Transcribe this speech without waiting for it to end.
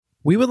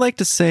We would like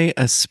to say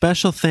a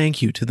special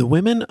thank you to the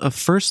women of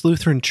First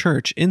Lutheran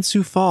Church in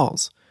Sioux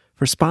Falls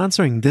for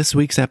sponsoring this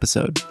week's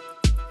episode.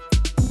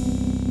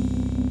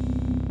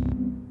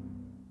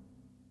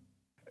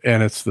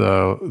 And it's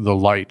the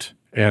light,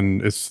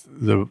 and it's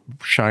the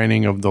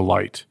shining of the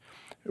light,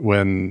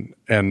 and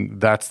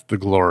that's the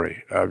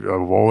glory. I've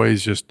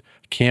always just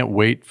can't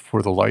wait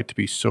for the light to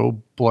be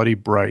so bloody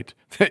bright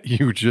that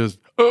you just,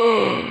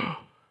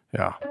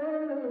 yeah.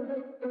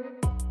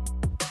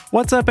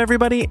 What's up,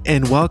 everybody,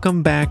 and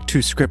welcome back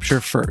to Scripture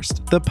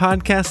First, the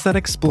podcast that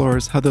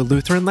explores how the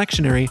Lutheran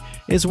lectionary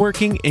is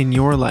working in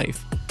your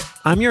life.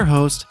 I'm your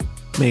host,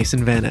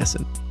 Mason Van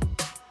Essen.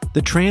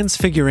 The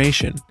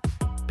Transfiguration.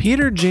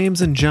 Peter,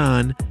 James, and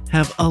John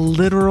have a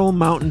literal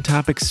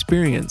mountaintop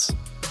experience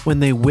when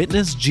they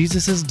witness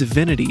Jesus'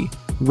 divinity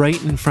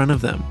right in front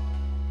of them.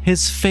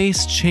 His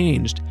face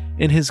changed,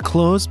 and his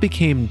clothes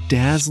became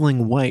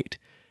dazzling white,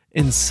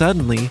 and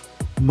suddenly,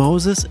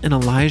 Moses and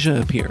Elijah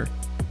appear.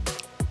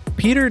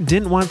 Peter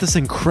didn't want this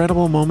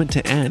incredible moment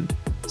to end,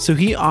 so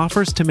he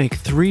offers to make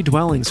 3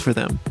 dwellings for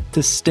them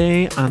to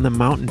stay on the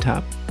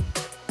mountaintop,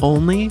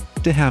 only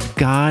to have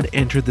God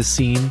enter the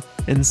scene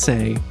and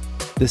say,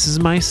 "This is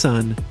my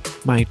son,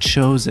 my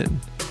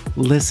chosen.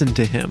 Listen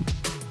to him."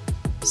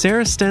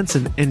 Sarah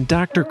Stenson and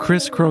Dr.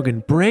 Chris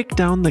Krogan break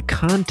down the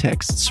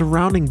context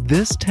surrounding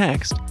this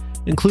text,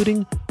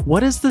 including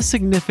what is the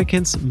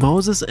significance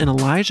Moses and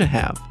Elijah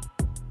have?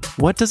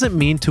 What does it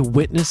mean to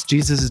witness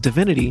Jesus'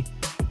 divinity?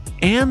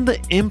 And the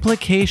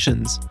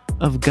implications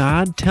of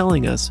God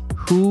telling us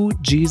who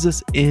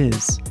Jesus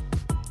is.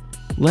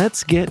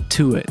 Let's get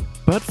to it.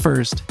 But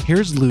first,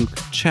 here's Luke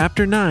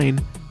chapter 9,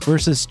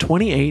 verses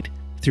 28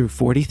 through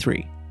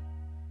 43.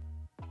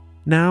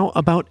 Now,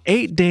 about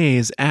 8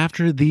 days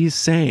after these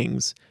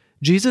sayings,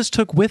 Jesus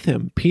took with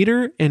him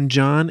Peter and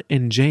John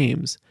and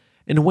James,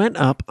 and went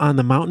up on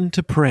the mountain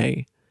to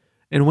pray.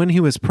 And when he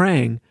was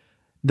praying,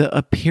 the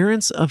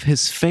appearance of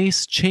his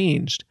face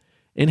changed,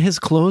 and his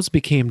clothes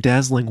became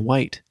dazzling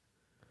white.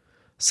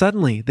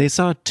 Suddenly they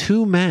saw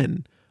 2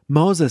 men,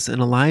 Moses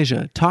and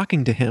Elijah,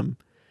 talking to him.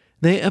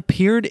 They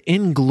appeared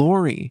in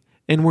glory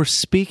and were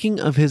speaking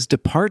of his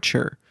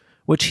departure,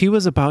 which he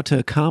was about to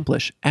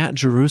accomplish at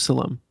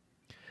Jerusalem.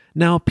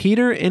 Now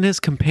Peter and his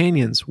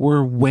companions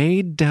were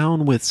weighed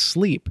down with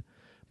sleep,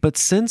 but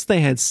since they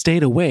had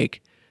stayed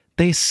awake,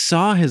 they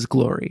saw his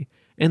glory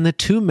and the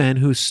 2 men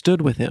who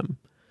stood with him.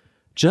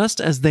 Just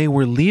as they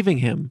were leaving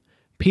him,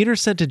 Peter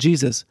said to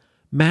Jesus,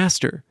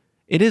 "Master,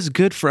 it is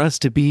good for us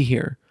to be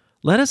here.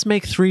 Let us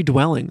make 3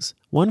 dwellings,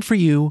 one for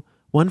you,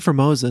 one for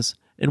Moses,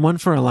 and one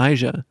for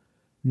Elijah,"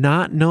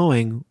 not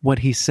knowing what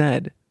he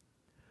said.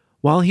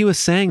 While he was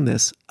saying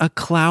this, a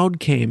cloud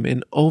came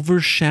and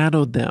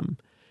overshadowed them,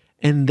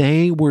 and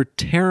they were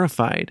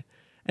terrified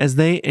as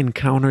they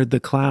encountered the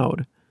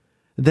cloud.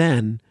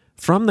 Then,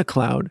 from the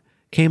cloud,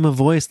 came a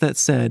voice that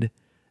said,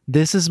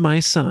 "This is my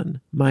son,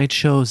 my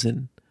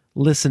chosen.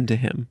 Listen to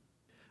him."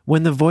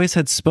 When the voice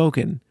had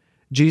spoken,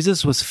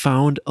 Jesus was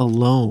found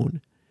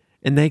alone,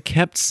 and they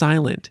kept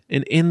silent,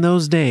 and in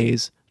those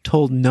days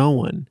told no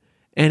one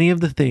any of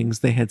the things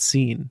they had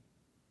seen.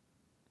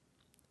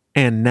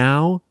 And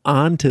now,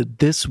 on to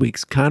this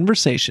week's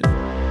conversation.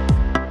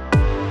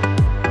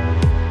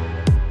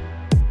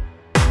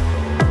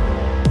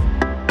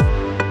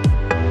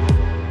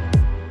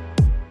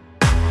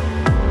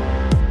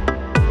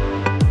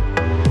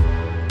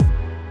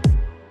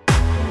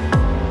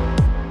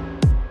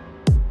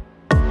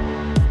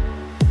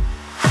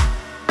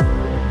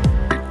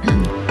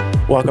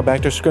 Welcome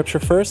back to Scripture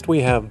First.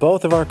 We have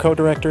both of our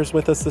co-directors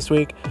with us this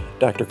week,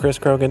 Dr. Chris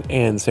Krogan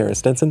and Sarah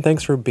Stenson.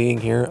 Thanks for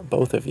being here,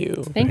 both of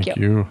you. Thank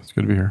you. It's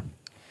good to be here.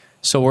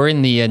 So we're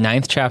in the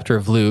 9th chapter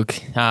of Luke,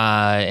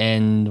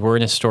 and we're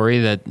in a story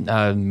that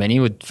many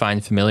would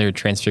find familiar,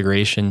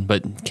 Transfiguration,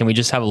 but can we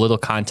just have a little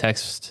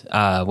context,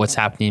 what's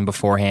happening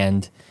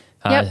beforehand,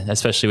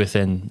 especially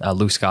within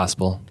Luke's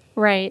gospel?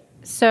 Right.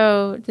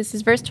 So this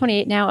is verse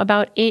 28 now,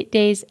 about 8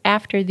 days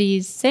after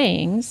these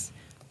sayings, ...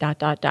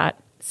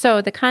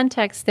 So the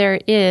context there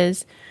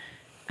is,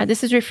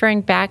 this is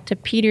referring back to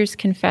Peter's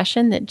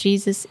confession that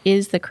Jesus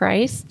is the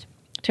Christ,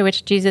 to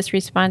which Jesus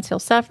responds, he'll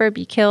suffer,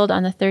 be killed,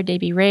 on the 3rd day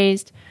be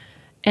raised.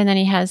 And then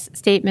he has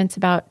statements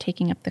about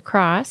taking up the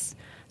cross.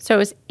 So it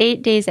was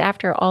 8 days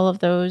after all of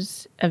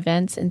those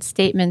events and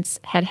statements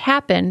had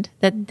happened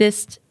that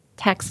this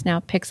text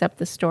now picks up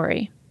the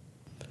story.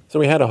 So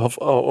we had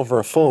over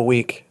a full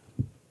week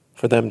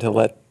for them to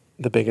let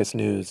the biggest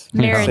news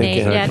marinate.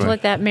 Exactly. Yeah, to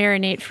let that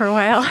marinate for a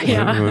while.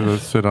 Yeah.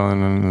 Let's sit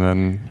on, and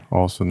then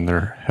all of a sudden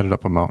they're headed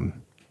up a mountain.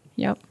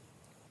 Yep.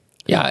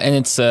 Yeah, and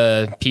it's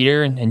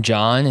Peter and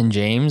John and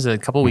James. A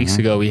couple weeks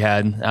ago, we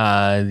had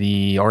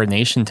the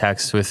ordination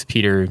text with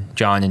Peter,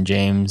 John, and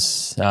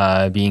James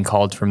being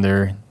called from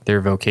their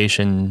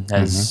vocation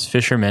as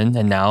fishermen,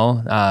 and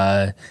now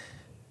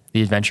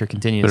the adventure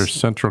continues. They're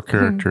central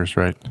characters,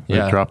 right?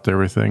 They dropped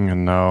everything,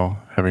 and now,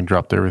 having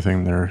dropped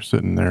everything, they're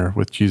sitting there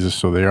with Jesus.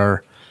 So they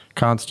are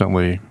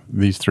constantly,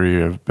 these 3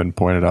 have been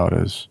pointed out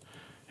as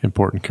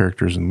important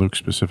characters in Luke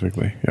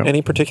specifically. Yep.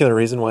 Any particular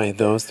reason why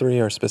those three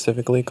are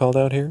specifically called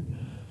out here?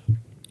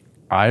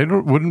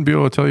 Wouldn't be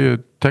able to tell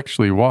you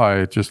textually why.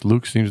 It just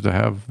Luke seems to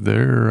have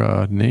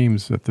their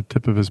names at the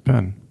tip of his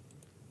pen.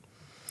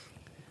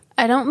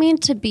 I don't mean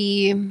to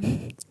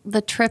be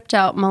the tripped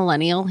out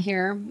millennial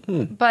here,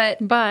 but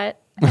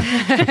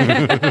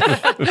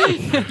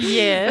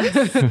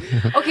yes.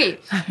 okay,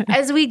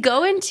 as we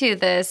go into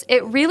this,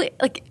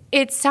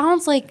 it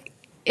sounds like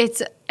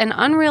it's an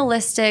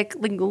unrealistic,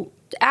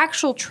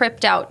 actual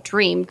tripped out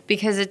dream,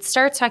 because it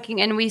starts talking,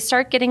 and we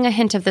start getting a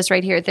hint of this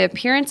right here. The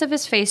appearance of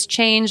his face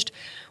changed.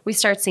 We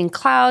start seeing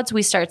clouds.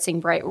 We start seeing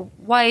bright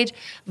white.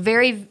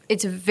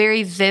 It's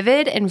very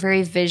vivid and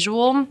very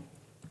visual,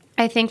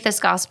 I think this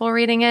gospel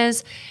reading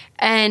is,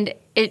 and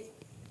it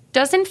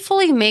doesn't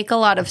fully make a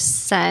lot of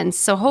sense.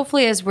 So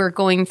hopefully as we're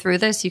going through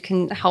this, you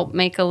can help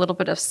make a little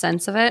bit of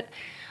sense of it.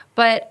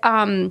 But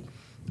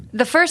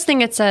the first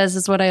thing it says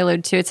is what I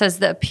allude to. It says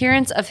the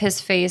appearance of his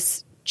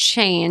face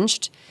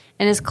changed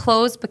and his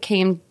clothes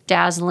became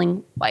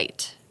dazzling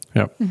white.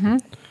 Yep. Mm-hmm.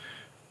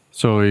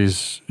 So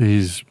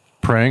he's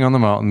praying on the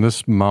mountain.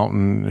 This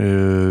mountain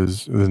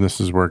and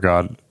this is where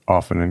God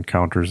often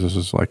encounters. This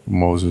is like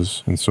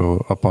Moses, and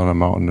so up on a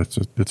mountain,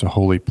 it's a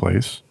holy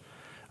place.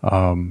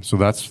 So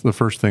that's the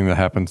first thing that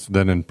happens.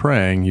 Then in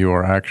praying, you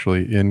are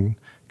actually in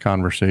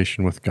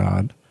conversation with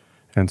God,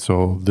 and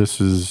so this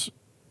is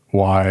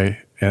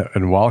why.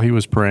 And while he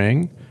was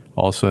praying,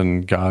 all of a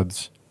sudden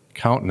God's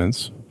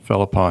countenance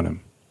fell upon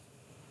him,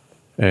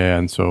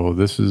 and so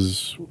this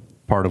is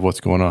part of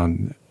what's going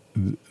on.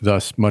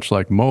 Thus, much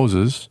like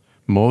Moses'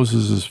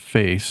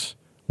 face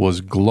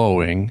was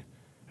glowing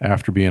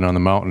after being on the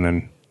mountain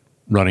and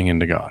running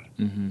into God.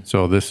 Mm-hmm.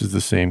 So this is the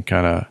same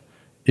kind of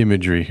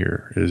imagery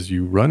here, is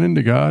you run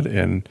into God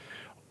and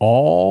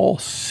all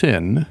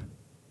sin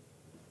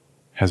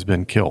has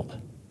been killed.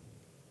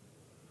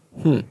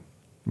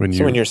 When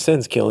your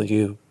sin's killed,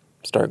 you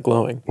start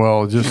glowing.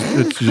 Well,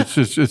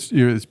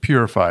 it's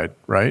purified,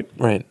 right?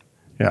 Right.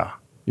 Yeah.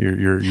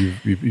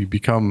 You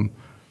become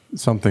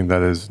something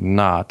that is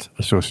not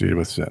associated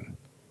with sin.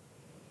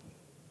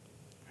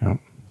 Yeah.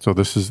 So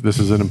this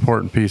is an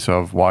important piece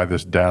of why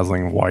this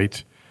dazzling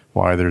white,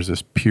 why there's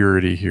this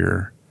purity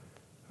here,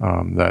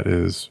 that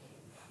is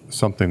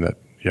something that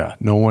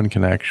no one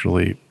can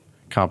actually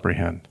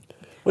comprehend.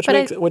 Which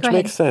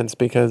makes sense,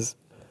 because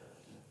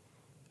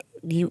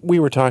we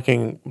were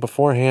talking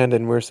beforehand,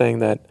 and we were saying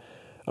that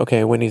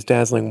when he's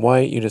dazzling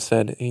white, you just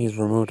said he's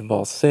removed of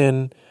all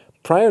sin.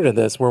 Prior to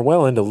this, we're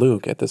well into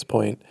Luke at this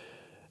point.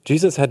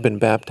 Jesus had been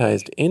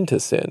baptized into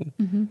sin.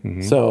 Mm-hmm.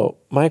 Mm-hmm. So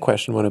my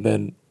question would have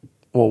been,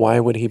 well, why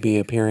would he be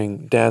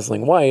appearing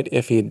dazzling white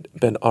if he'd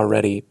been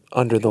already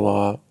under the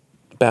law,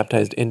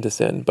 baptized into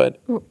sin?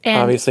 But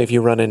obviously, if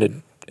you run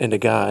into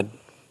God,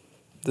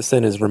 the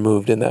sin is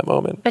removed in that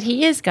moment. But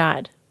he is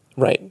God.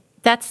 Right.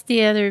 That's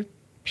the other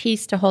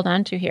piece to hold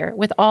on to here.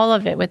 With all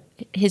of it, with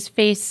his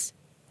face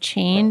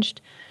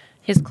changed,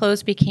 his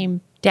clothes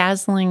became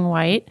dazzling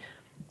white.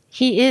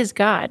 He is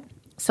God.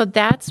 So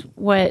that's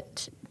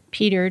what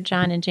Peter,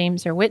 John, and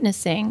James are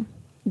witnessing.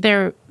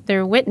 They're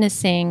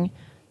witnessing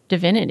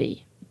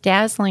divinity,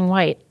 dazzling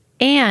white.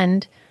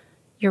 And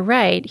you're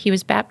right, he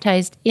was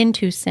baptized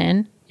into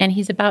sin, and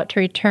he's about to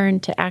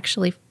return to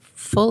actually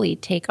fully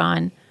take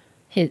on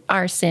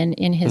our sin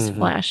in his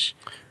flesh.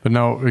 But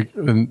now,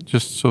 and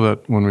just so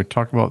that when we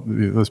talk about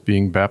this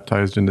being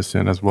baptized into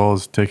sin as well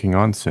as taking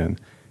on sin,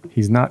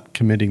 he's not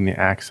committing the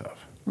acts of.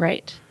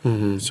 Right.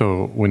 Mm-hmm.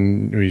 So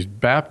when he's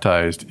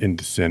baptized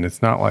into sin,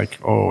 it's not like,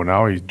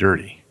 now he's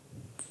dirty.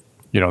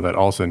 That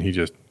all of a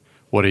sudden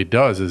what he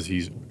does is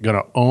he's going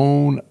to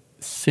own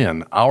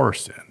sin, our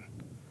sin,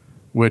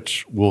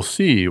 which we'll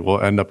see will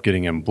end up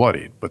getting him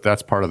bloodied. But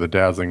that's part of the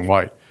dazzling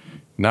white.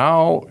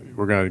 Now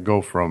we're going to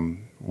go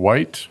from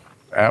white,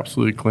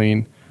 absolutely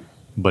clean,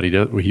 but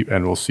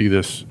and we'll see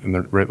this in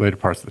the later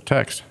parts of the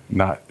text.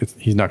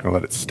 He's not going to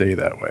let it stay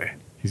that way.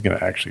 He's going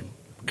to actually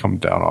come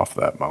down off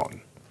that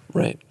mountain.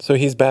 Right. So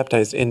he's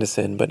baptized into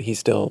sin, but he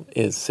still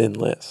is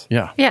sinless.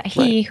 Yeah. Yeah,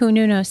 he who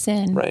knew no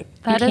sin. Right.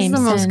 That is the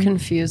most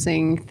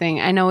confusing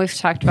thing. I know we've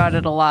talked about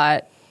it a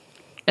lot,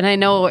 and I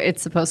know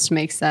it's supposed to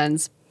make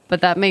sense, but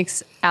that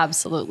makes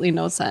absolutely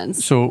no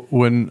sense. So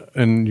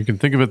and you can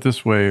think of it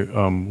this way,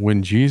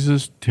 when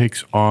Jesus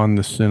takes on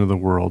the sin of the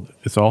world,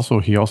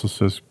 he also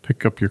says,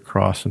 pick up your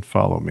cross and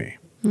follow me.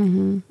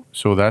 Mm-hmm.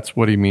 So that's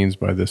what he means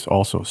by this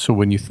also. So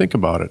when you think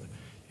about it,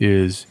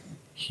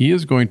 he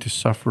is going to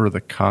suffer the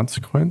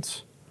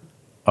consequence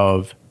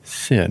of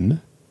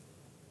sin,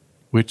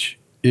 which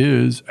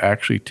is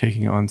actually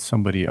taking on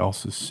somebody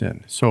else's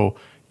sin. So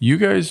you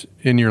guys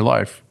in your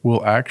life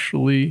will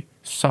actually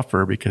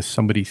suffer because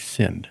somebody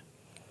sinned,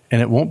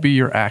 and it won't be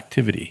your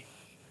activity.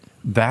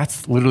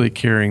 That's literally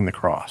carrying the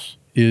cross,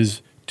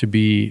 is to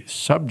be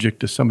subject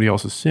to somebody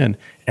else's sin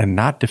and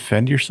not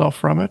defend yourself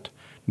from it,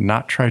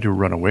 not try to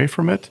run away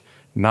from it,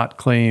 not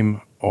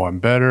claim, I'm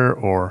better,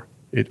 or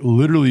it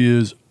literally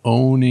is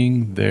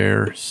owning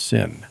their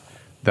sin.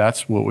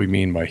 That's what we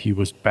mean by he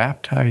was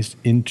baptized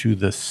into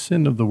the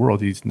sin of the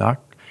world. He's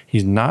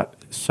not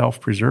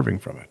self-preserving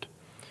from it.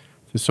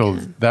 So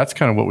that's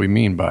kind of what we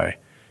mean by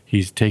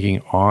he's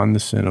taking on the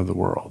sin of the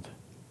world.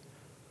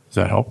 Does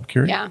that help,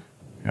 Carrie? Yeah.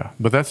 Yeah.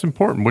 But that's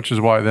important, which is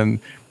why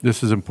then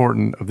this is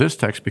important of this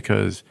text,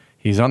 because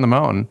he's on the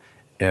mountain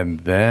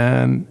and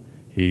then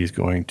he's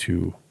going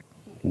to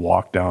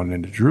walk down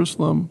into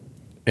Jerusalem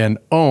and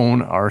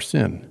own our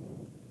sin.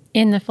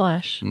 In the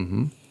flesh.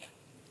 Mm-hmm.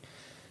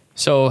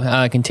 So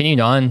continuing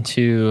on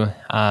to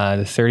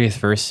the 30th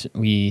verse,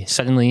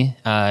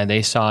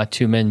 they saw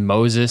two men,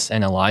 Moses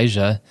and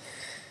Elijah.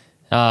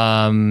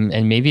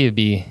 And maybe it'd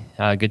be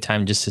a good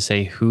time just to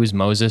say who's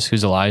Moses,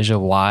 who's Elijah,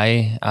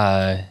 why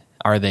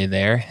are they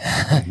there?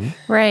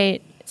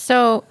 Right.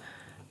 So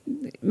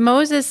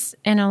Moses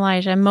and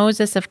Elijah.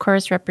 Moses, of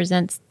course,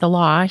 represents the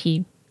law.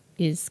 He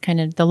is kind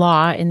of the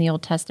law in the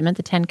Old Testament,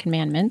 the Ten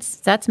Commandments.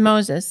 That's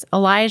Moses.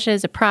 Elijah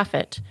is a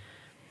prophet.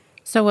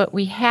 So what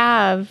we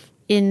have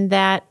in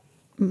that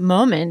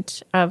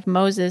moment of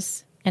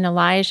Moses and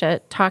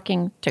Elijah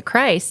talking to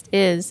Christ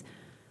is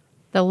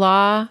the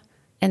law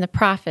and the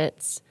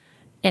prophets,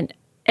 and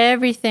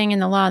everything in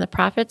the law and the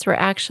prophets were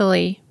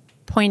actually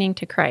pointing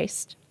to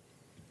Christ.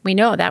 We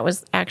know that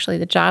was actually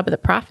the job of the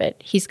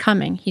prophet. He's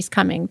coming. He's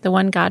coming. The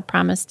one God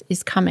promised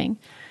is coming.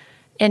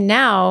 And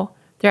now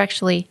they're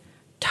actually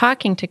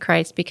talking to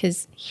Christ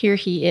because here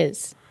he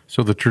is.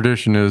 So the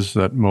tradition is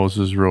that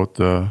Moses wrote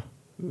the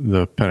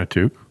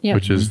Pentateuch, Yep.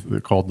 which is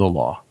called the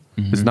law.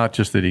 It's not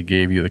just that he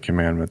gave you the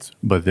commandments,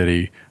 but that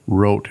he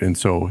wrote. And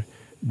so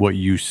what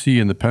you see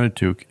in the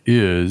Pentateuch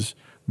is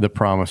the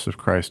promise of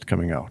Christ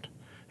coming out.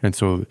 And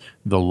so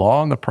the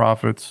law and the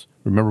prophets,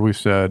 remember we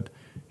said,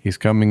 he's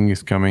coming,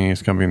 he's coming,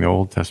 he's coming in the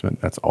Old Testament.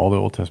 That's all the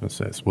Old Testament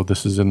says. Well,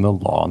 this is in the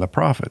law and the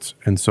prophets.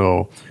 And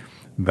so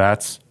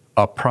that's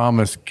a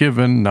promise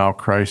given. Now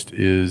Christ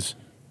is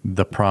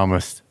the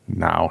promise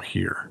now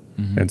here.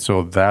 And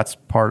so that's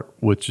part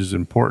which is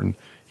important.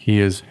 He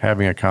is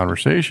having a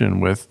conversation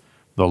with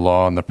the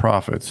law and the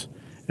prophets.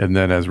 And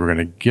then as we're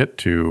going to get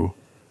to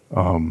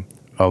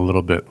a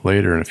little bit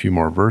later in a few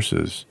more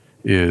verses,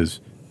 is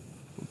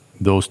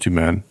those two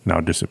men now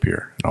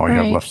disappear. And all you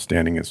have Right. left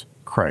standing is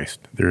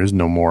Christ. There is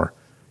no more,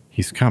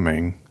 he's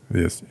coming,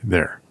 is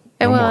there.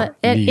 No Well,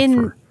 more need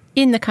for...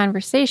 in the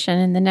conversation,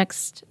 in the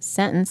next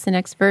sentence, the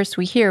next verse,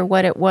 we hear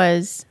what it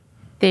was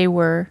they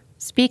were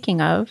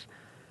speaking of,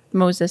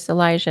 Moses,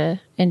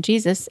 Elijah, and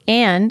Jesus.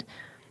 And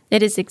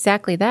it is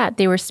exactly that.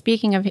 They were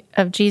speaking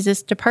of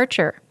Jesus'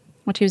 departure,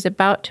 which he was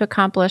about to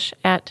accomplish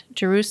at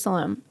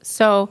Jerusalem.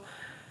 So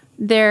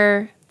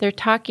they're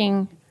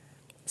talking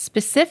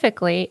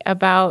specifically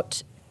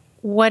about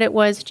what it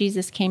was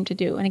Jesus came to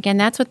do. And again,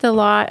 that's what the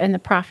law and the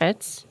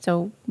prophets,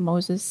 so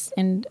Moses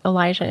and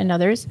Elijah and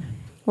others,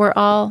 were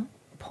all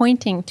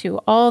pointing to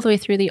all the way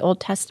through the Old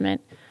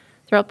Testament.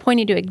 They're all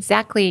pointing to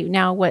exactly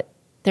now what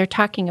they're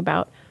talking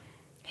about,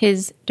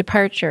 his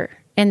departure.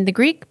 And the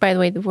Greek, by the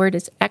way, the word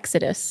is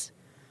Exodus.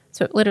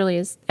 So it literally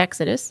is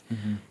Exodus.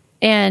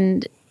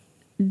 And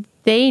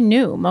they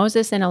knew,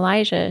 Moses and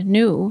Elijah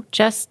knew,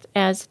 just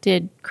as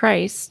did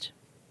Christ,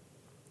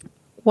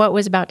 what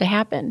was about to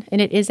happen. And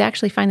it is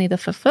actually finally the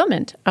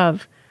fulfillment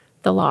of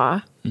the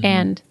law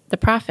and the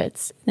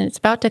prophets. And it's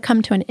about to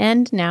come to an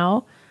end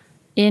now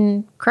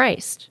in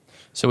Christ.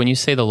 So when you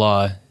say the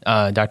law,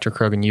 Dr.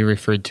 Krogan, you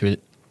referred to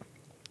it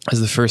as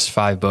the first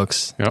 5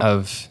 books Yep.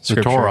 of The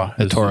Scripture. Torah.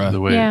 The is Torah.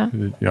 The way, Yeah.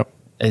 Yep.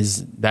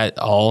 Is that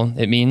all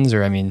it means?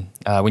 Or, I mean,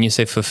 when you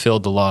say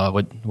fulfilled the law,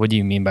 what do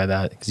you mean by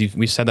that? Because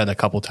we've said that a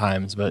couple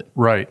times, but...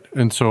 Right.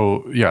 And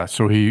so,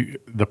 so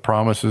the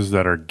promises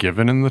that are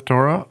given in the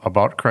Torah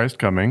about Christ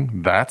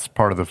coming, that's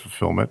part of the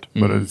fulfillment,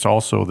 but it's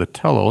also the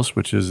telos,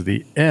 which is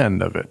the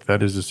end of it.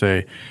 That is to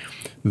say,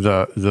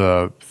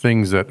 the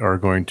things that are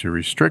going to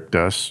restrict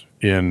us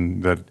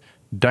in the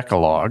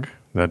Decalogue,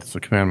 that's the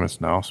commandments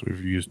now. So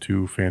we've used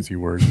 2 fancy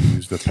words. We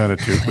used the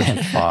Pentateuch, which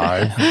is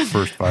 5,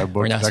 first 5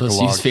 books. We're not supposed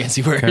to use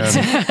fancy words.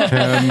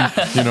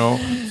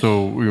 10,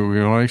 so we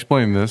want to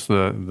explain this.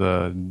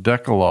 The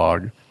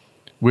Decalogue,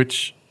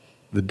 which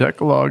the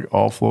Decalogue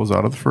all flows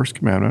out of the first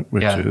commandment,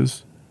 which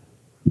is,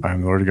 I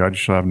am the Lord your God, you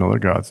shall have no other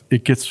gods.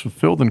 It gets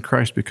fulfilled in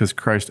Christ because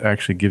Christ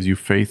actually gives you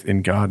faith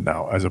in God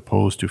now, as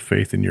opposed to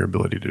faith in your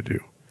ability to do.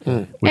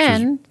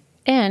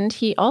 And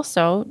he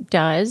also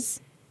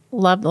does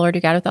love the Lord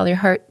your God with all your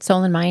heart,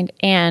 soul, and mind,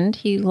 and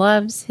he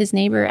loves his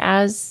neighbor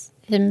as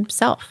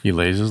himself. He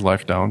lays his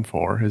life down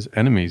for his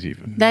enemies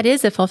even. That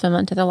is a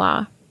fulfillment of the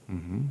law.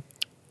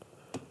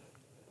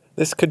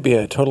 This could be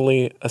a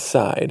totally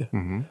aside,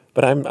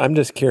 but I'm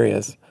just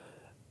curious.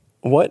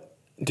 What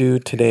do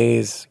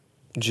today's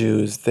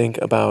Jews think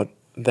about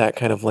that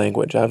kind of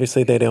language?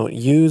 Obviously, they don't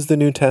use the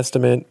New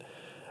Testament,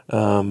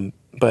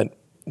 but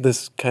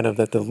this kind of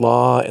that the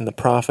law and the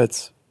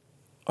prophets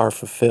are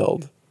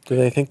fulfilled. Do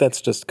they think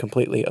that's just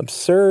completely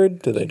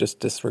absurd? Do they just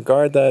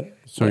disregard that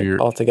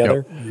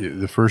altogether?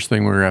 The first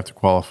thing we're going to have to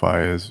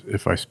qualify is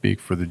if I speak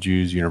for the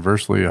Jews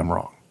universally, I'm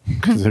wrong.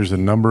 Because there's a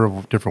number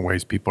of different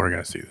ways people are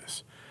going to see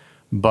this.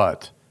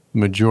 But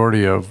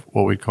majority of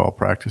what we call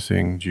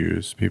practicing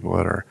Jews, people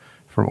that are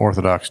from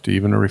Orthodox to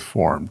even a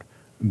Reformed,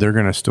 they're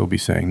going to still be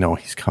saying, no,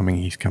 he's coming,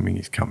 he's coming,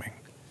 he's coming.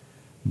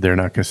 They're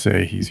not going to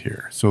say he's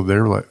here. So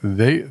they're like,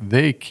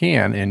 they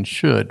can and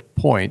should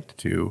point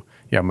to,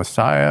 yeah,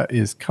 Messiah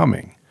is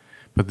coming.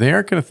 But they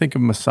aren't going to think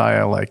of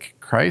Messiah like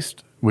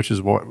Christ, which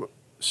is what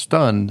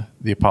stunned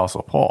the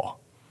Apostle Paul.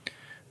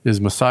 Is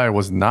Messiah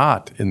was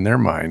not, in their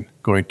mind,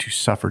 going to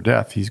suffer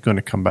death. He's going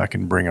to come back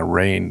and bring a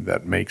reign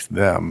that makes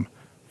them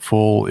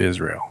full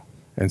Israel.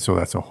 And so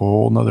that's a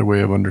whole nother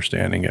way of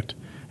understanding it.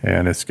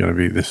 And it's going to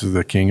be, this is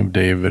the King of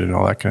David and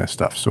all that kind of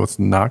stuff. So it's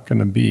not going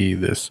to be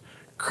this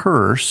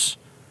curse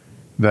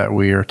that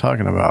we are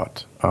talking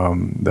about,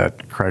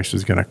 that Christ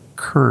is going to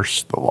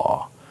curse the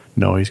law.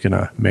 No, he's going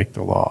to make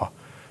the law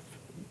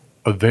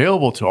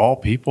available to all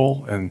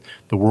people, and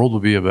the world will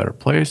be a better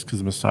place because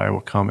the Messiah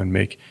will come and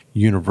make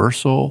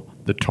universal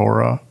the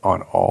Torah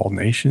on all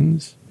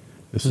nations.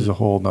 This is a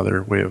whole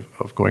nother way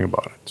of going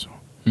about it. So,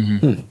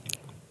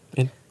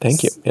 And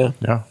thank you. Yeah.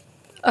 yeah.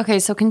 Okay,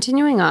 so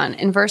continuing on,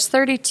 in verse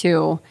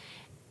 32,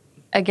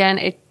 again,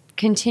 it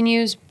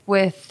continues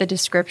with the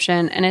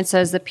description, and it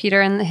says that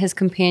Peter and his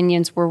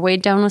companions were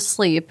weighed down with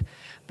sleep,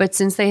 but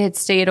since they had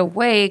stayed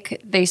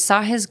awake, they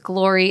saw his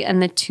glory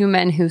and the two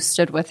men who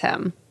stood with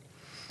him.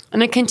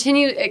 And it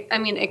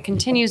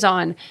continues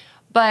on.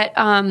 But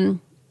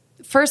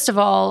first of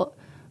all,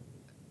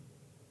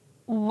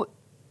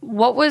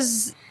 what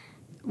was,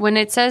 when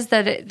it says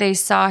that they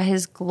saw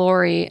his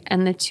glory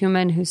and the two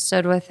men who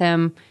stood with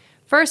him,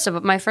 first of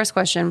all, my first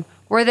question,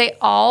 were they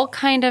all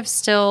kind of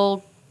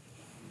still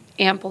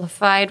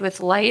amplified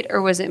with light,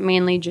 or was it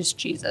mainly just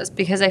Jesus?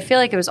 Because I feel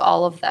like it was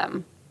all of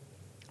them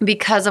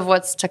because of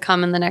what's to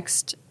come in the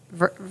next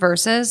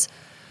verses.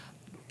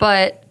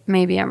 But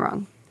maybe I'm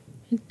wrong.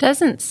 It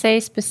doesn't say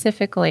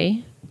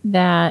specifically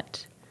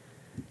that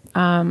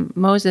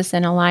Moses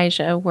and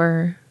Elijah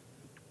were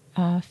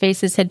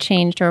faces had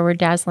changed or were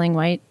dazzling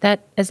white.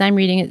 That, as I'm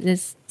reading it,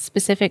 is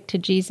specific to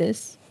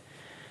Jesus.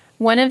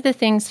 One of the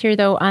things here,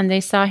 though, on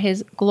they saw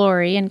his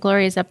glory, and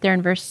glory is up there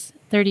in verse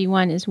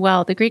 31 as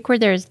well. The Greek word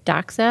there is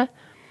doxa,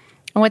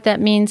 and what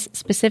that means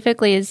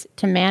specifically is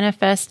to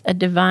manifest a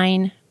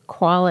divine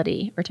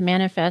quality or to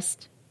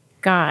manifest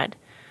God.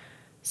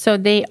 So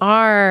they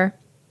are,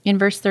 in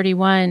verse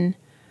 31,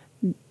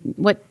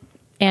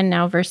 and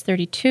now verse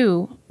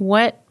 32,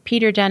 what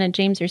Peter, John, and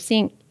James are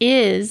seeing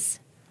is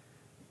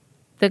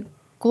the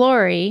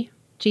glory,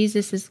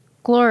 Jesus'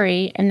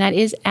 glory, and that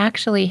is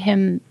actually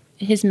him,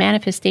 his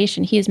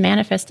manifestation. He is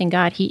manifesting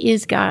God. He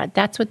is God.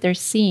 That's what they're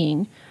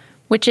seeing,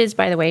 which is,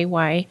 by the way,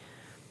 why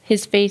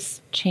his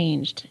face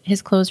changed.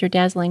 His clothes are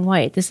dazzling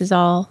white. This is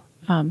all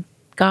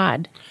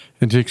God.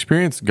 And to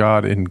experience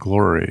God in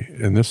glory,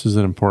 and this is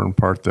an important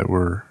part that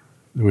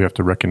we have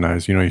to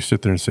recognize. You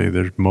sit there and say,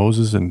 there's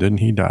Moses, and didn't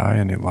he die,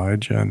 and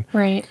Elijah, and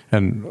right.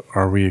 And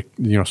are we,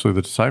 so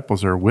the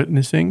disciples are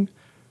witnessing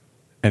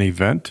an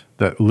event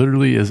that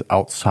literally is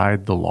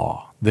outside the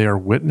law. They are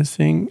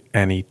witnessing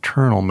an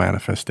eternal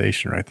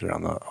manifestation right there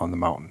on the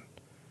mountain.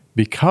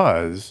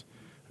 Because,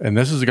 and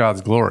this is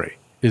God's glory,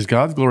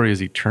 God's glory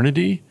is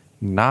eternity,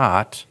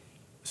 not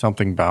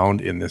something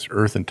bound in this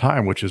earth and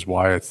time, which is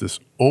why it's this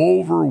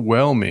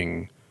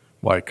overwhelming,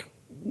 like,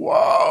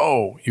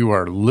 whoa, you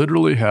are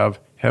literally have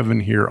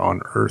heaven here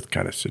on earth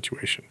kind of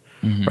situation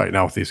right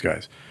now with these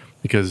guys,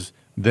 because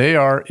they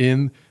are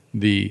in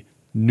the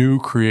new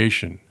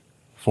creation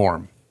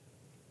form,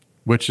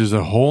 which is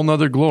a whole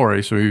nother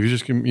glory. So you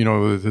just can,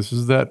 this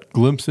is that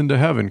glimpse into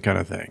heaven kind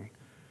of thing.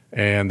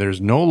 And there's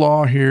no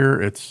law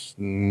here. It's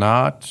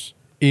not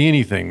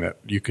anything that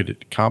you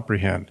could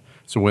comprehend.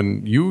 So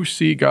when you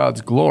see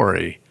God's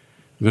glory,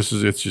 it's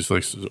just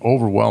like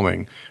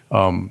overwhelming.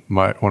 One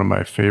of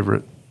my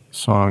favorite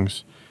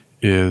songs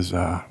is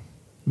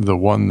the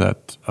one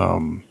that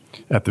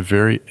at the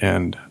very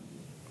end.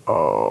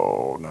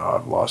 Oh no,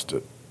 I've lost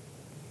it.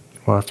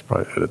 We'll have to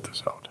probably edit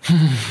this out.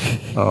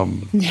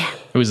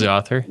 Who's the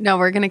author? No,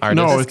 we're going to keep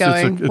No, this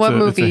going. What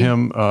movie? It's a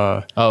hymn.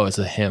 It's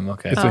a hymn.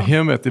 Okay. It's a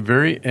hymn at the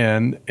very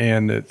end,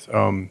 and it's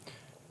the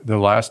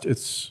last.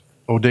 It's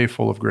 "O Day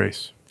Full of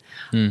Grace,"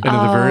 and in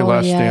the very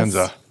last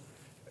stanza,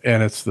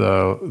 and it's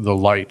the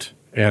light,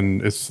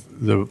 and it's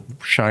the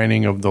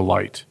shining of the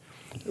light,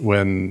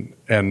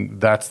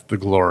 and that's the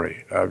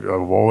glory. I've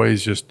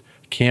always just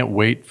can't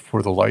wait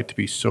for the light to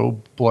be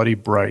so bloody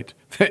bright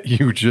that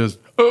you just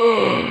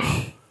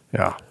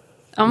yeah.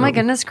 Oh my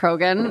goodness,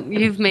 Krogan.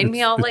 You've made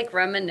me all like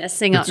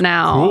reminiscing It's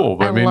now. cool.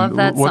 But I love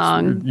that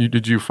song.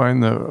 Did you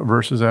find the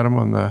verses, Adam,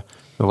 on the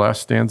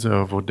last stanza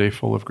of "O Day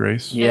Full of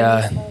Grace"?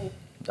 Yeah.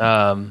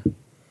 And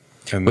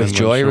With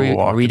joy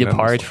we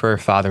depart endless- for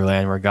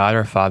fatherland, where God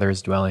our Father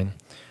is dwelling.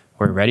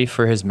 We're ready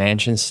for his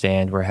mansion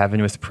stand, where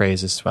heaven with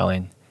praise is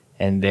swelling.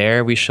 And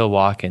there we shall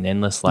walk in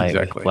endless light,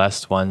 Exactly. with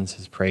blessed ones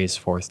his praise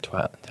forth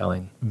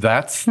telling.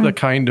 That's the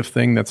kind of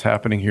thing that's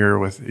happening here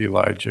with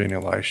Elijah and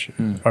Elisha.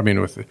 I mean,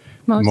 with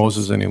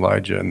Moses and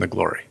Elijah and the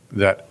glory.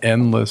 That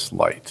endless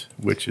light,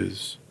 which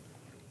is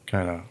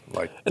kind of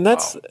like, And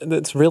that's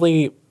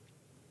really,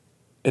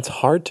 it's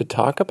hard to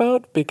talk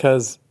about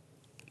because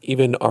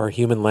even our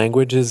human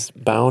language is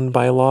bound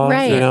by law.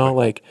 Right. You know,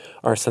 like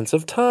our sense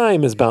of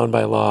time is bound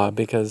by law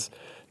because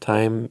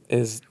time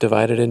is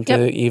divided into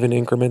Yep. even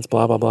increments,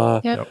 blah, blah,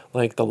 blah. Yep.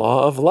 Like the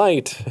law of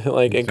light,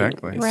 like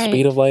Exactly. Right.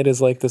 speed of light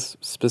is like this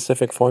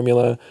specific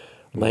formula.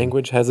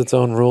 Language has its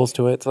own rules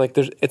to it. It's like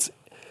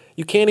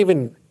you can't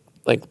even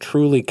like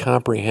truly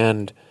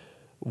comprehend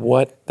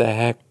what the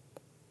heck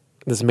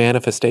this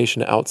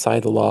manifestation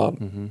outside the law.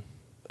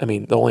 I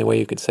mean, the only way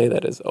you could say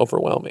that is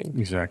overwhelming.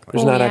 Exactly.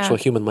 There's Well, not yeah. actual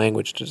human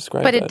language to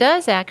describe But that. it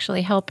does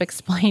actually help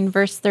explain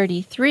verse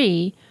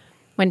 33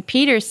 when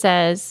Peter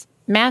says,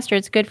 Master,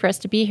 it's good for us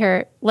to be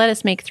here. Let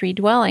us make 3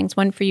 dwellings,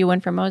 one for you,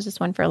 one for Moses,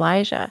 one for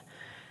Elijah.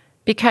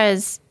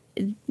 Because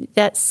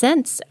that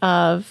sense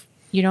of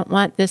you don't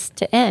want this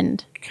to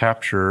end.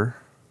 Capture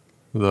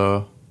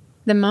the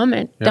The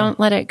moment, don't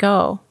let it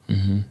go.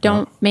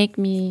 Don't make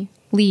me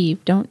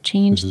leave. Don't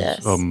change this this.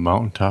 is a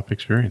mountaintop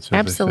experience. As they say.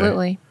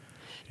 Absolutely.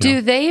 Do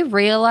they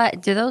realize?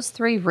 Do those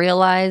 3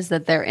 realize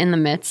that they're in the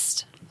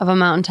midst of a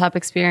mountaintop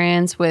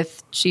experience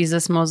with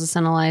Jesus, Moses,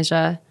 and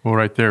Elijah? Well,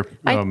 right there,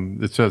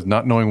 it says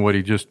not knowing what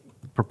he just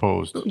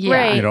proposed. Yeah.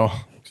 Right. You know,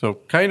 so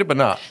kind of, but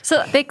not.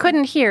 So They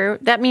couldn't hear.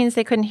 That means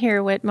they couldn't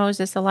hear what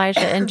Moses,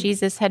 Elijah, and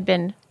Jesus had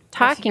been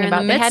talking you're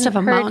about. in the They midst hadn't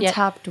of a heard yet.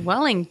 mountaintop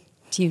dwelling.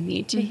 Do you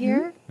need to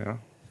hear? Yeah.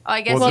 Oh,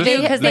 I guess Well, you this-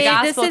 do because the this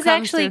gospel is comes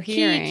actually through key,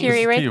 hearing. Carrie, This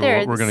is right key, there.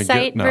 what we're gonna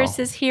Sight get now.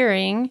 versus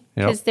hearing,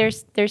 Yep. because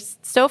there's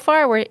so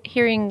far we're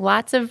hearing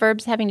lots of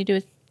verbs having to do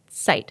with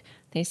sight.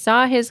 They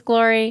saw his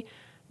glory,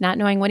 not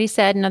knowing what he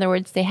said. In other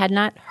words, they had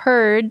not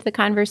heard the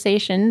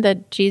conversation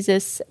that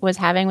Jesus was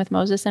having with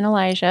Moses and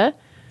Elijah.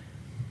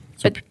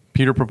 So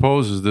Peter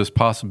proposes this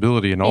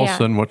possibility, and all of Yeah. a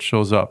sudden, what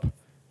shows up?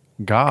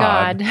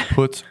 God God.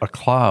 puts a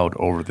cloud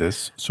over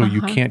this, so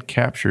you can't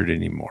capture it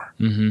anymore.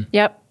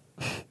 Yep.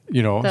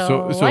 You know, The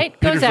so light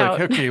goes Peter's out.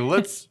 like, okay,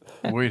 let's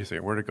wait a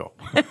second, where'd it go?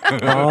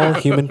 All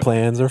human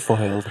plans are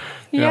foiled.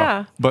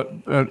 Yeah. But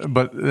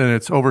then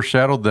it's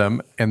overshadowed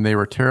them, and they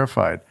were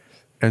terrified.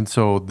 And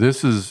so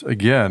this is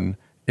again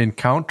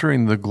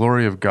encountering the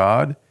glory of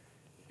God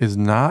is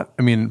not.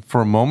 I mean,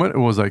 for a moment it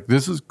was like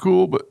this is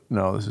cool, but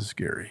no, this is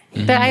scary.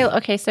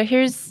 But so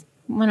here's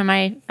one of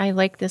my, I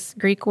like this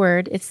Greek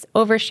word. It's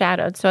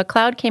overshadowed. So a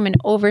cloud came and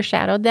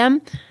overshadowed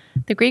them.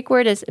 The Greek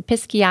word is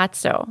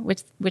episkiazo,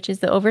 which is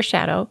the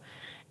overshadow.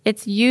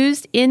 It's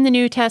used in the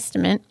New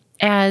Testament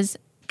as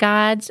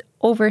God's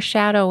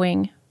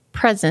overshadowing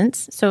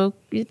presence. So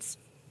it's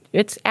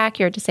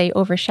accurate to say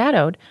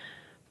overshadowed,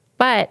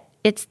 but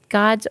it's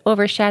God's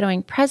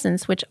overshadowing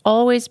presence, which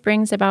always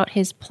brings about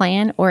his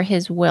plan or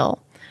his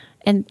will.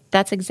 And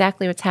that's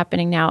exactly what's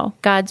happening now.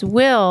 God's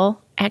will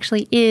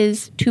actually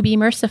is to be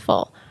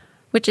merciful,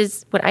 which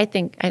is what I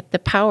think the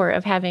power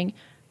of having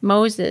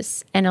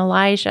Moses and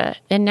Elijah,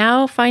 and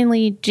now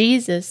finally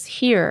Jesus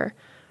here,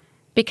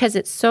 because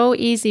it's so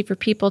easy for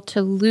people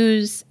to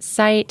lose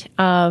sight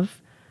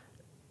of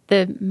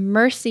the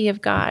mercy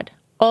of God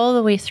all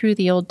the way through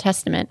the Old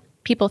Testament.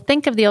 People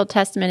think of the Old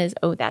Testament as,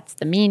 oh, that's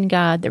the mean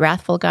God, the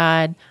wrathful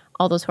God,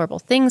 all those horrible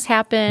things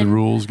happen. The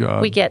rules,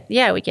 God. We get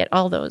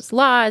all those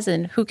laws,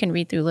 and who can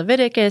read through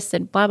Leviticus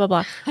and blah, blah,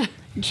 blah.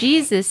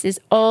 Jesus is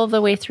all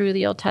the way through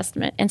the Old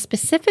Testament. And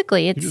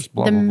specifically, You it's just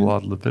blah blah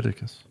blah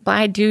Leviticus.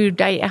 I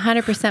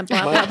 100%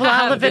 blah, blah,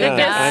 blah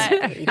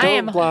Leviticus. Yeah,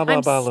 don't blah,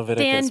 blah, blah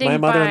Leviticus. standing My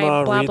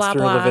mother-in-law by blah, reads blah,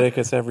 through blah.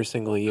 Leviticus every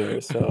single year,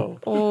 so...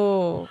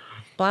 Oh,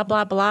 blah,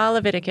 blah, blah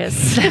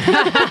Leviticus.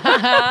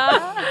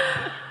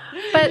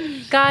 But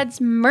God's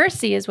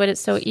mercy is what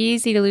it's so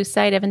easy to lose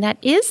sight of. And that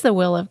is the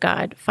will of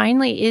God,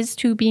 finally, is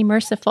to be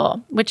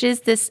merciful, which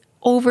is this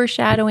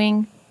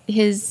overshadowing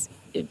his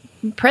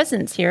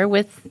presence here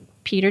with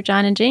Peter,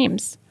 John, and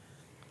James.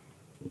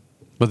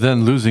 But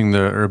then losing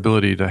their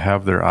ability to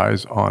have their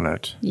eyes on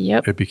it,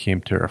 Yep. it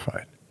became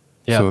terrified.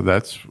 Yeah. So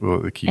that's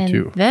the key And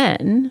too.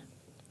 then,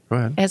 Go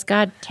ahead. as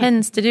God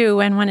tends to do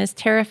when one is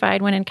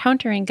terrified when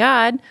encountering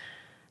God,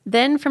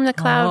 then from the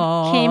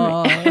cloud came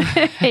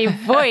a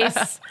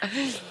voice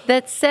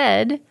that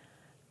said,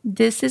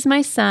 "This is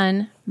my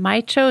son,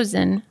 my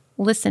chosen,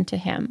 listen to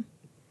him."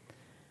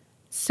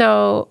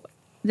 So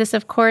this,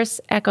 of course,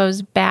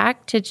 echoes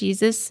back to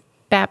Jesus'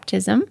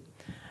 baptism,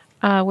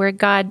 where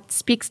God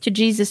speaks to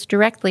Jesus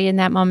directly in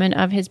that moment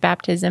of his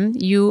baptism.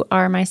 "You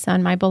are my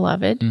son, my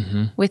beloved.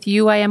 With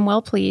you I am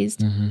well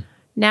pleased."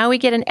 Now we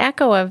get an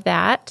echo of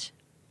that,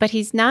 but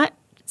he's not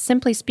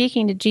simply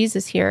speaking to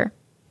Jesus here.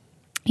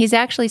 He's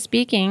actually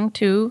speaking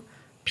to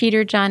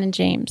Peter, John, and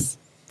James,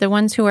 the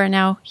ones who are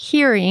now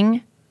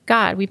hearing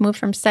God. We've moved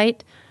from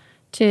sight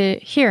to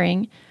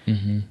hearing.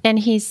 And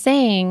he's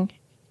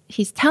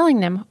telling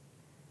them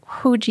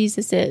who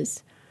Jesus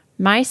is.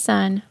 My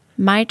son,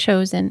 my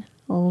chosen,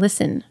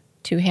 listen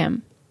to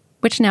him.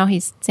 Which now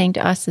he's saying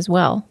to us as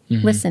well.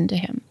 Listen to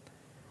him.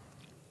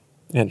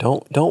 And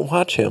don't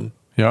watch him.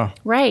 Yeah.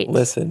 Right.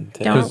 Listen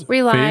to him. Don't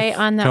rely faith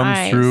on the comes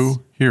eyes.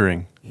 through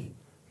hearing,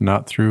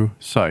 not through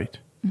sight.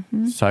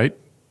 Mm-hmm. Sight,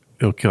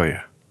 it'll kill you.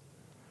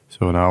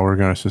 So now we're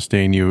going to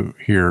sustain you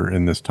here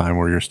in this time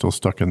where you're still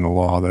stuck in the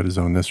law that is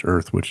on this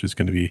earth, which is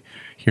going to be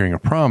hearing a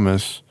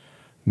promise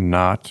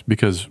not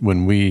because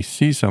when we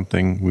see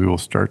something, we will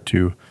start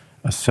to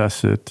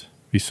assess it,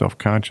 be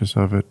self-conscious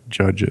of it,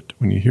 judge it.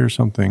 When you hear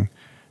something,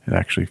 it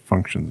actually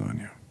functions on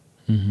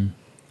you. Mm-hmm.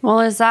 Well,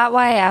 is that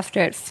why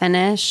after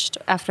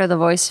the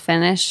voice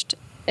finished,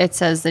 it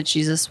says that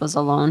Jesus was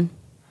alone?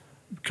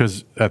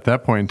 Because at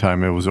that point in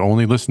time, it was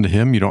only listen to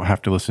him. You don't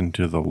have to listen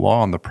to the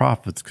law and the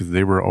prophets because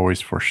they were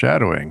always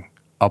foreshadowing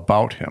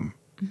about him.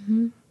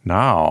 Mm-hmm.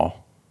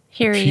 Now,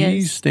 Here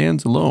he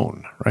stands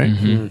alone, right?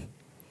 Mm-hmm.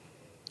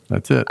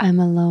 That's it. I'm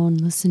alone.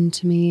 Listen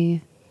to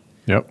me.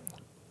 Yep.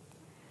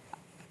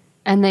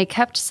 And they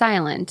kept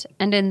silent.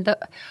 And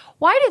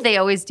why do they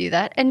always do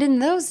that? And in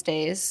those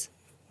days,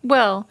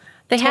 Well,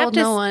 they have told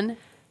to. no one.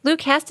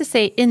 Luke has to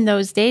say in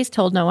those days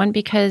told no one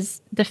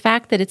because the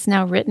fact that it's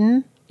now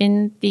written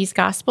in these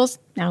Gospels,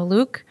 now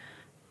Luke,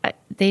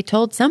 they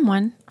told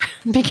someone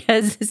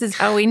because this is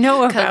how we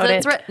know about Because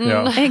it's it. written.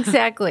 Yeah.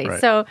 Exactly. Right.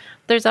 So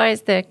there's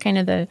always the kind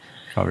of the,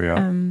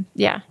 Caveat.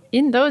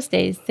 in those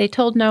days, they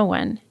told no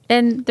one.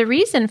 And the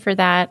reason for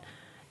that,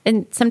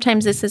 and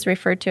sometimes this is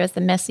referred to as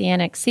the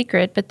messianic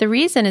secret, but the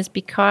reason is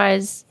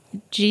because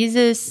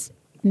Jesus'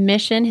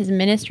 mission, his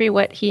ministry,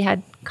 what he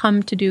had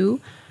come to do,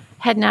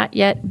 had not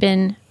yet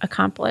been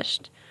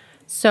accomplished.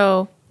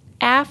 So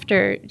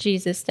after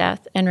Jesus'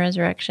 death and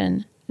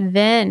resurrection,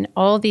 then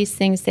all these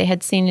things they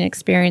had seen and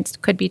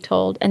experienced could be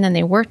told, and then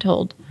they were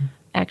told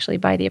actually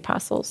by the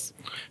apostles.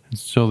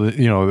 So,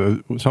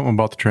 something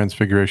about the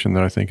transfiguration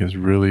that I think is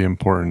really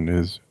important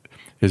is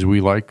we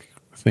like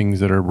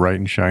things that are bright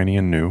and shiny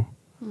and new.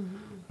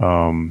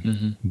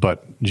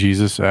 But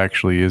Jesus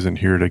actually isn't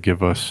here to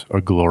give us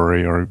a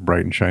glory or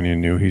bright and shiny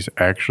and new. He's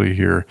actually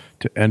here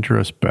to enter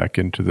us back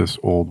into this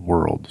old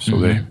world. So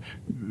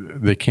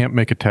they can't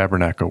make a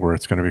tabernacle where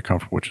it's going to be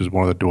comfortable, which is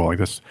one of the dwellings.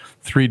 That's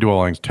 3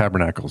 dwellings,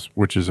 tabernacles,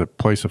 which is a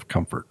place of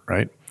comfort,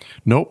 right?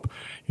 Nope.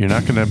 You're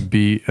not going to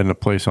be in a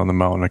place on the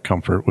mountain of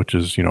comfort, which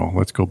is,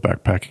 let's go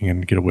backpacking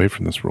and get away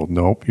from this world.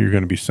 Nope. You're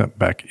going to be sent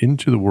back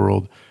into the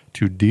world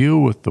to deal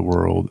with the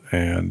world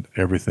and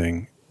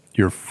everything.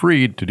 You're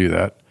freed to do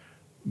that,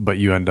 but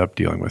you end up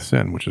dealing with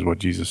sin, which is what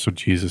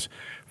Jesus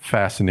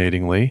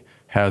fascinatingly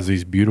has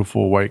these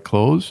beautiful white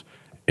clothes.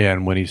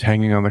 And when he's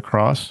hanging on the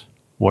cross,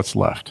 what's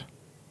left?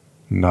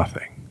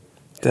 Nothing.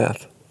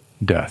 Death.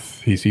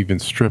 He's even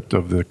stripped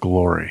of the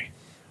glory,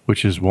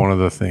 which is one of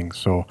the things.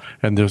 So,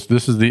 and this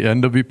is the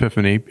end of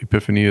Epiphany.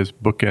 Epiphany is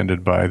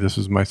bookended by, this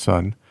is my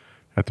son,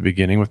 at the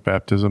beginning with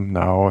baptism,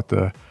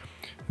 and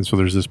so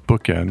there's this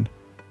bookend,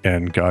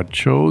 and God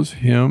chose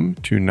him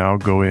to now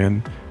go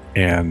in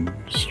and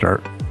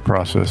start the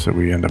process that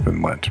we end up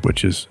in Lent,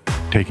 which is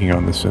taking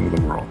on the sin of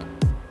the world.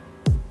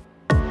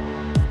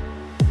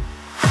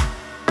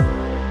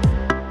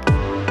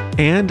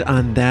 And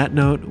on that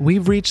note,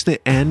 we've reached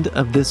the end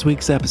of this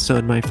week's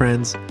episode, my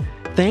friends.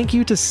 Thank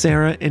you to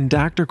Sarah and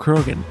Dr.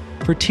 Krogan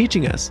for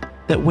teaching us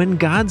that when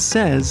God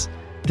says,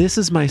 "This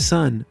is my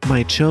son,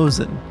 my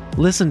chosen,"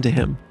 listen to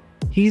him.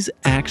 He's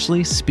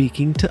actually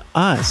speaking to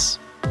us.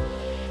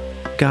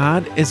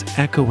 God is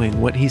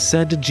echoing what he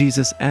said to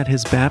Jesus at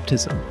his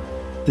baptism.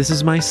 "This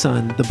is my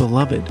son, the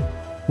beloved.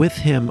 With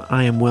him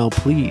I am well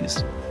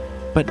pleased."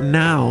 But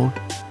now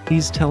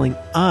he's telling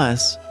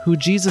us who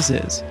Jesus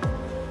is.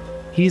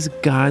 He's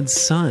God's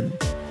son,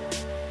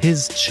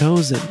 his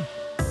chosen.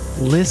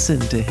 Listen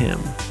to him.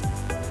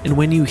 And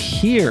when you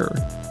hear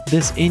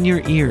this in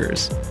your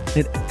ears,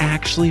 it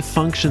actually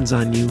functions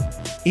on you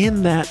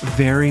in that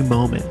very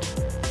moment.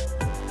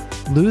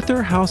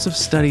 Luther House of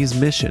Study's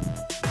mission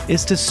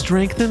is to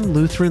strengthen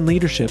Lutheran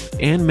leadership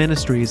and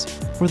ministries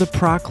for the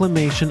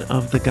proclamation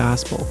of the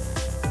gospel.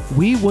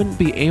 We wouldn't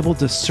be able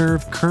to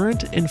serve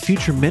current and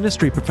future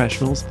ministry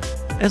professionals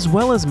as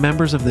well as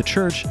members of the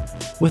church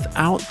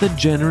without the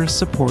generous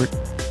support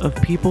of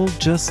people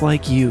just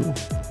like you.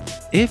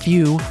 If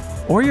you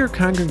or your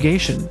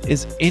congregation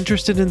is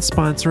interested in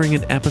sponsoring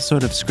an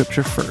episode of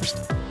Scripture First,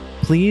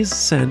 please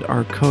send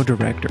our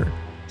co-director,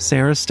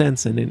 Sarah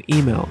Stenson, an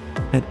email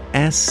at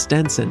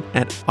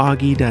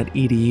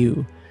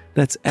sstenson@augie.edu.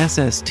 That's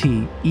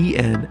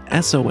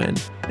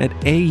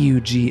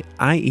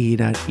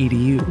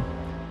SSTENSON@augie.edu.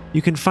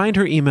 You can find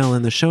her email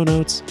in the show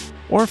notes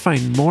or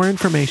find more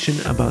information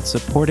about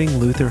supporting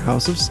Luther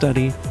House of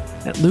Study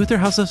at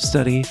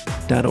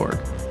lutherhouseofstudy.org.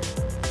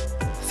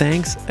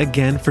 Thanks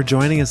again for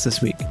joining us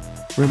this week.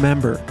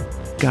 Remember,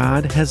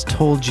 God has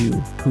told you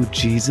who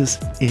Jesus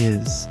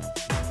is.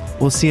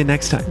 We'll see you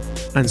next time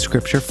on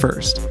Scripture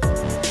First.